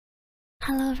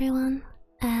Hello everyone,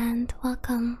 and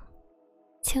welcome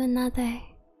to another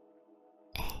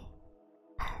ASMR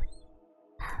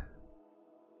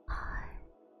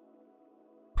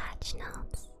Patch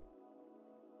Notes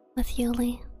with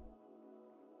Yuli.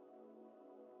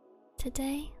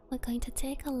 Today we're going to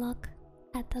take a look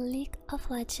at the League of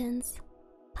Legends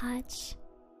patch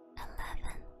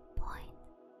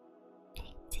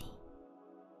 11.18,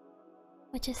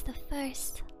 which is the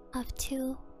first of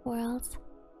two worlds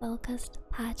focused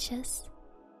patches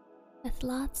with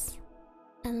lots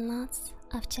and lots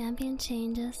of champion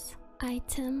changes,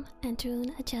 item and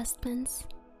rune adjustments,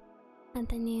 and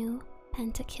the new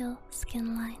Pentakill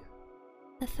skin line.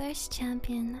 The first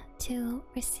champion to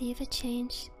receive a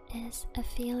change is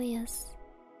Aphelios,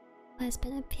 who has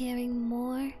been appearing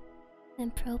more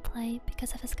in pro play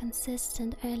because of his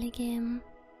consistent early game.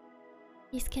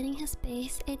 He's getting his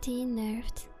base AD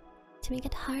nerfed to make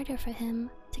it harder for him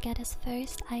to get his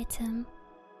first item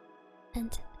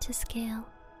and to scale.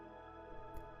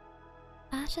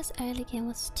 Ashe's early game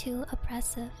was too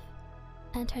oppressive,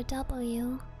 and her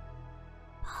W,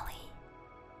 Polly,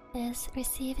 is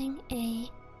receiving a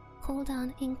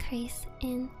cooldown increase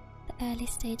in the early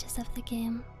stages of the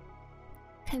game.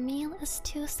 Camille is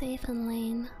too safe in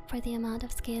lane for the amount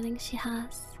of scaling she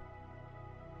has.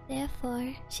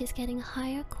 Therefore, she's getting a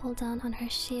higher cooldown on her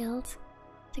shield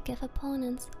to give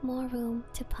opponents more room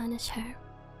to punish her.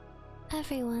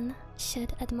 Everyone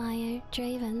should admire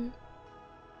Draven.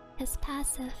 His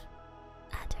passive,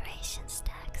 Adoration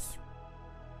Stacks,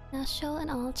 now show in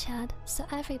all chat so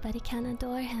everybody can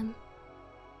adore him.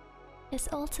 His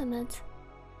ultimate,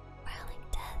 Whirling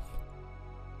Death,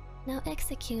 now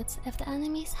executes if the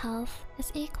enemy's health is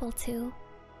equal to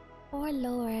or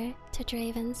lower to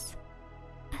Draven's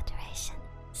Adoration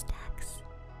Stacks.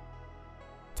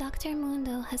 Dr.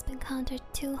 Mundo has been countered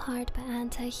too hard by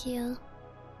anti-heal,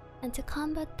 and to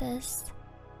combat this,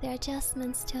 their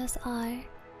adjustments to us are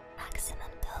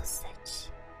maximum dosage.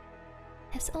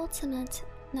 His ultimate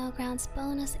now grants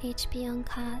bonus HP on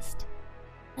cast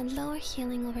and lower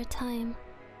healing over time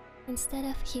instead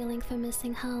of healing for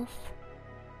missing health.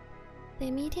 The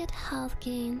immediate health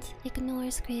gained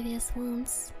ignores grievous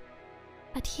wounds,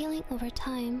 but healing over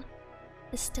time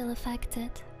is still affected.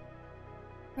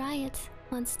 Riot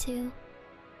wants to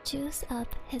juice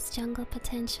up his jungle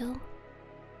potential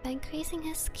by increasing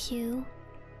his Q,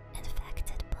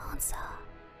 Infected Bonesaw,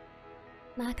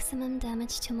 maximum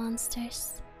damage to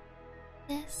monsters.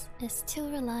 This is too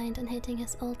reliant on hitting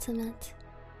his ultimate,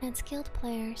 and skilled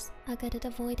players are good at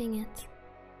avoiding it.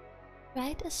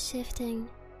 Riot is shifting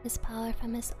his power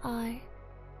from his R,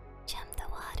 Gem the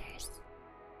Waters,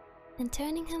 and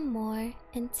turning him more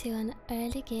into an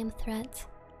early game threat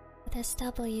with his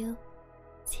W,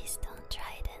 Seastone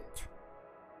Trident,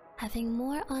 having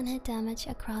more on-hit damage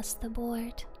across the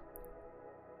board.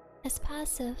 His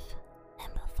passive,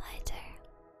 Nimble Fighter,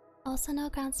 also now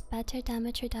grants better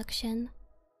damage reduction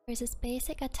versus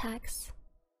basic attacks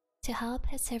to help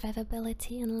his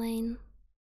survivability in lane.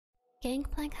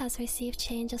 Gangplank has received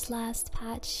changes last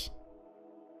patch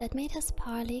that made his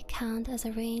parley count as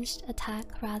a ranged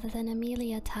attack rather than a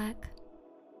melee attack.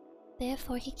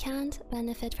 Therefore, he can't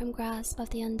benefit from Grasp of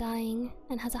the Undying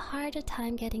and has a harder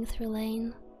time getting through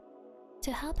lane.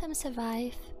 To help him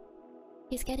survive,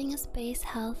 he's getting his base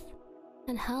health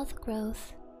and health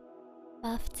growth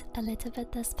buffed a little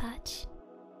bit this patch.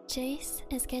 Jace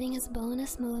is getting his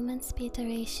bonus movement speed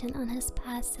duration on his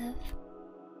passive,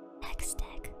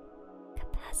 Hextech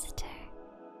Capacitor,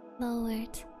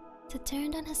 lowered to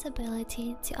turn on his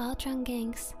ability to outrun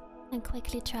ganks and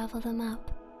quickly travel them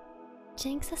up.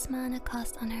 Jinx's mana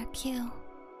cost on her Q,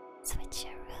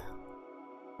 Switcheroo,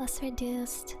 was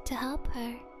reduced to help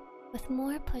her with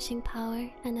more pushing power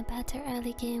and a better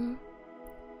early game.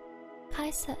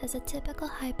 Kai'Sa is a typical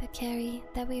hyper carry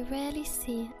that we rarely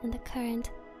see in the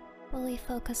current bully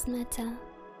focused meta.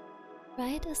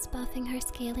 Riot is buffing her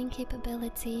scaling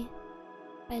capability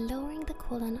by lowering the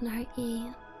cooldown on her E,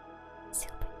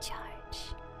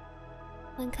 Supercharge.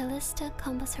 When Kalista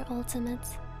combos her ultimate,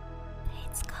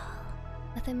 Fate's Call,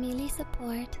 with a melee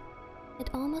support, it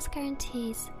almost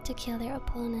guarantees to kill their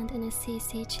opponent in a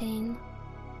CC chain.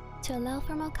 To allow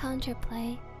for more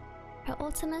counterplay, her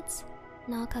ultimate's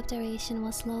knockup duration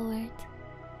was lowered.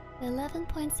 The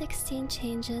 11.16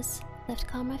 changes left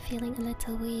Karma feeling a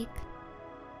little weak.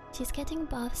 She's getting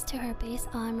buffs to her base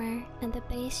armor and the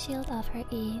base shield of her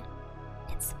E,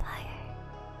 Inspire,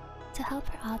 to help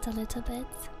her out a little bit.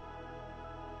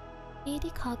 AD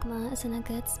Kog'Maw is in a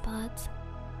good spot,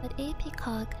 but AP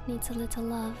Cog needs a little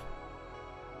love.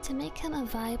 To make him a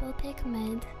viable pick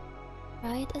mid,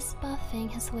 Riot is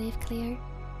buffing his wave clear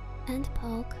and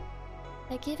poke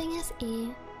by giving his E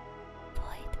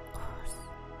Void Ooze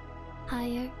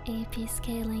higher AP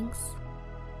scalings.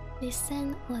 Lee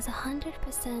Sin was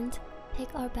 100%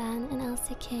 pick or ban in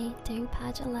LCK during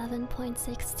patch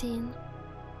 11.16.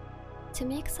 To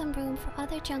make some room for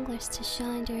other junglers to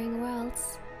shine during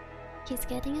Worlds, he's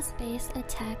getting his base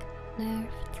attack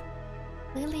nerfed.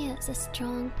 Lilia is a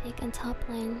strong pick in top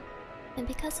lane, and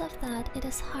because of that it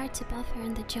is hard to buff her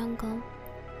in the jungle.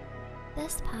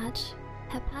 This patch,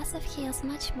 her passive heals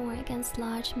much more against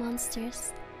large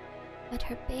monsters, but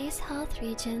her base health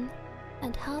regen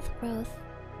and health growth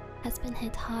has been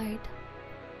hit hard.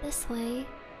 This way,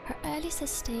 her early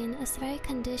sustain is very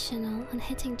conditional on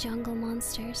hitting jungle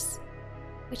monsters,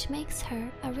 which makes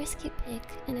her a risky pick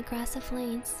in aggressive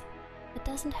lanes but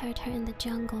doesn't hurt her in the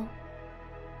jungle.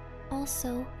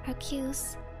 Also, her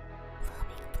Q's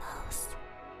Blooming Blows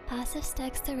passive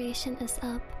stacks duration is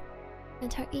up,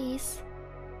 and her E's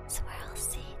Swirl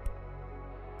Seed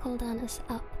cooldown is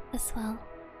up as well.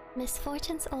 Miss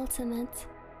Fortune's ultimate,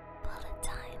 Bullet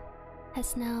Time,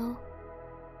 has now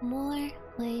more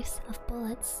waves of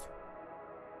bullets.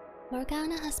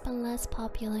 Morgana has been less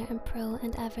popular in pro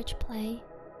and average play,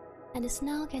 and is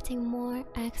now getting more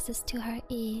access to her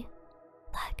E,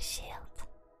 Black Shield,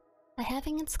 by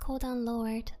having its cooldown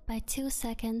lowered by 2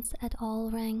 seconds at all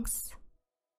ranks.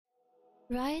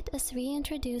 Riot is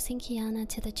reintroducing Qiyana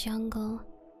to the jungle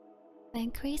by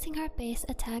increasing her base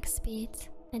attack speed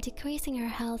and decreasing her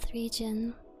health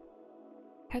regen.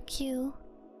 Her Q,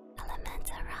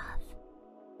 Elemental Wrath,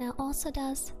 now also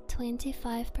does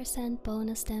 25%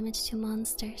 bonus damage to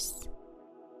monsters.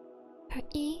 Her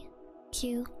E,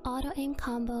 Q auto-aim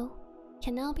combo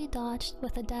can now be dodged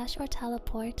with a dash or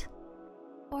teleport,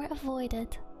 or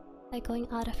avoided by going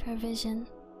out of her vision.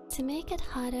 To make it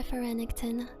harder for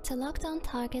Renekton to lock down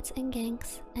targets in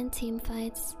ganks and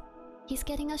teamfights, he's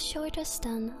getting a shorter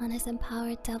stun on his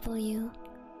empowered W,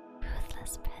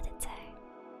 Ruthless Predator.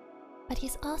 But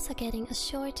he's also getting a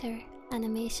shorter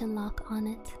animation lock on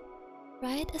it.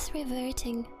 Riot is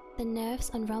reverting the nerfs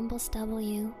on Rumble's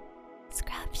W,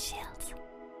 Scrap Shield,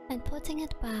 and putting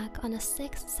it back on a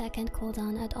 6-second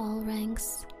cooldown at all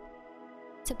ranks.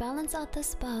 To balance out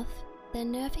this buff, they're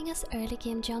nerfing his early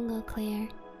game jungle clear,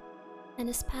 and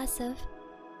his passive,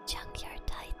 Junkyard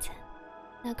Titan,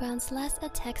 now grants less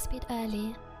attack speed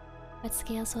early, but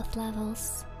scales with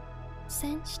levels.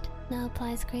 Singed now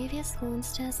applies grievous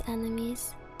wounds to his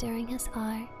enemies during his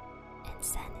R,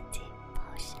 Insanity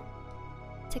Potion,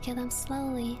 to kill them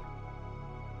slowly,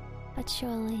 but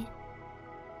surely.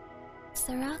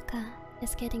 Soraka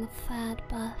is getting a fat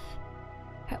buff.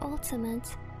 Her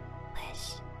ultimate,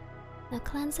 Wish, now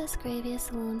cleanses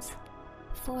grievous wounds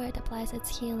before it applies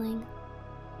its healing.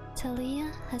 Talia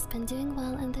has been doing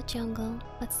well in the jungle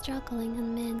but struggling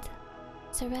in mid,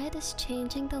 so Red is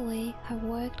changing the way her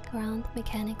worked ground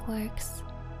mechanic works.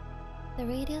 The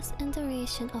radius and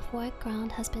duration of worked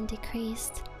ground has been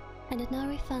decreased, and it now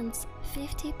refunds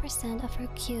 50% of her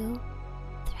Q,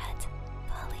 Threat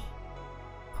Volley,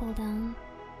 cooldown.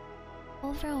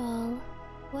 Overall,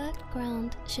 worked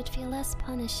ground should feel less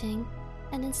punishing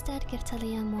and instead give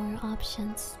Talia more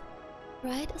options.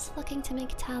 Riot is looking to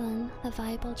make Talon a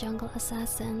viable jungle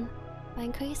assassin by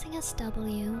increasing his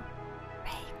W,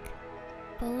 Rake,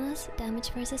 bonus damage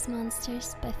versus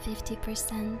monsters by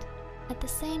 50%. At the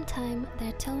same time,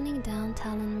 they're toning down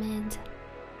Talon mid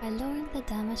by lowering the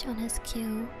damage on his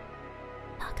Q,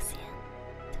 Noxian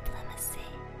Diplomacy.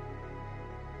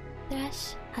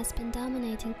 Thresh has been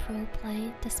dominating pro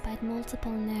play despite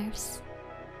multiple nerfs,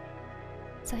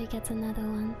 so he gets another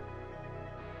one.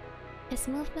 His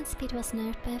movement speed was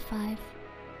nerfed by 5,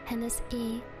 and his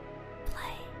E,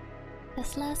 Play,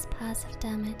 does less passive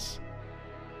damage,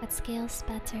 but scales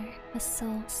better with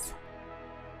souls.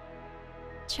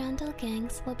 Trundle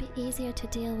ganks will be easier to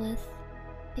deal with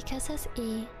because his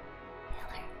E,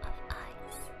 Pillar of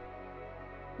Ice,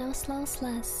 now slows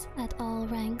less at all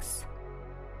ranks.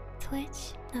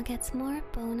 Twitch now gets more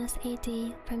bonus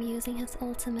AD from using his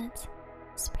ultimate,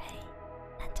 Spray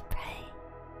and Pray.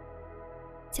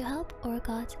 To help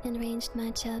Urgot in ranged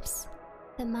matchups,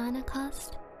 the mana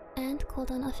cost and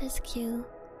cooldown of his Q,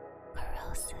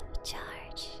 Corrosive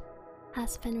Charge,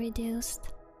 has been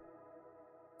reduced.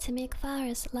 To make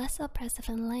Varus less oppressive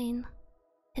in lane,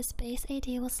 his base AD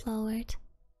was lowered,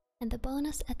 and the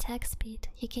bonus attack speed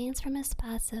he gains from his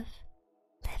passive,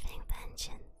 Living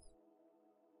Vengeance,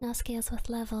 now scales with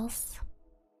levels.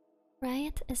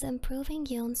 Riot is improving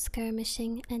Yone's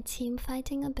skirmishing and team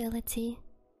fighting ability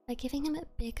by giving him a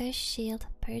bigger shield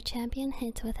per champion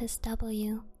hit with his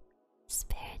W,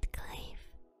 Spirit Cleave,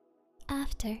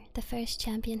 after the first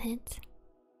champion hit.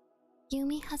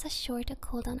 Yumi has a shorter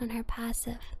cooldown on her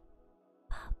passive,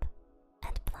 Pop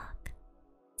and Block,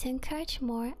 to encourage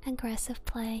more aggressive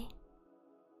play.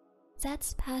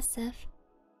 Zed's passive,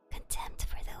 Contempt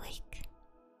for the Weak,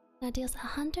 now deals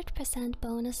 100%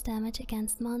 bonus damage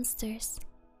against monsters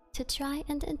to try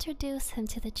and introduce him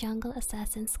to the jungle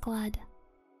assassin squad.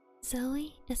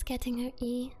 Zoe is getting her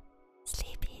E,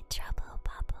 Sleepy Trouble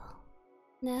Bubble,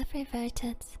 nerf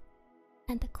reverted,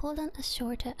 and the cooldown is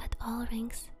shorter at all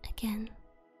ranks again.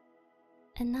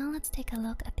 And now let's take a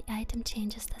look at the item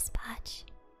changes this patch.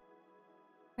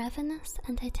 Ravenous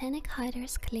and Titanic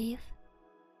Hider's Cleave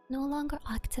no longer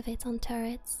activates on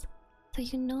turrets, so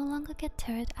you no longer get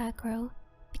turret aggro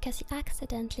because you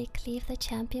accidentally cleave the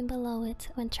champion below it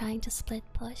when trying to split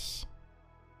push.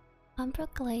 Umbra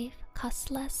Glaive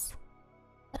costs less,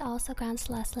 but also grants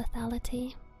less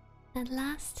lethality. And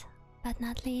last but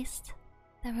not least,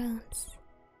 the runes.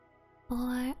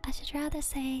 Or I should rather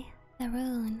say the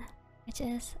rune, which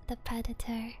is the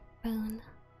Predator rune.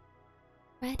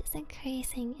 Red is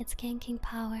increasing its ganking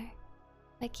power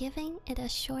by giving it a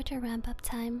shorter ramp up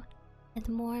time and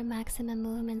more maximum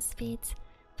movement speed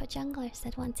for junglers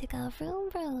that want to go vroom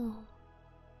vroom.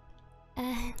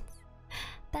 And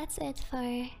that's it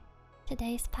for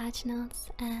today's patch notes,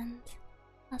 and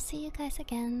I'll see you guys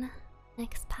again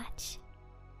next patch.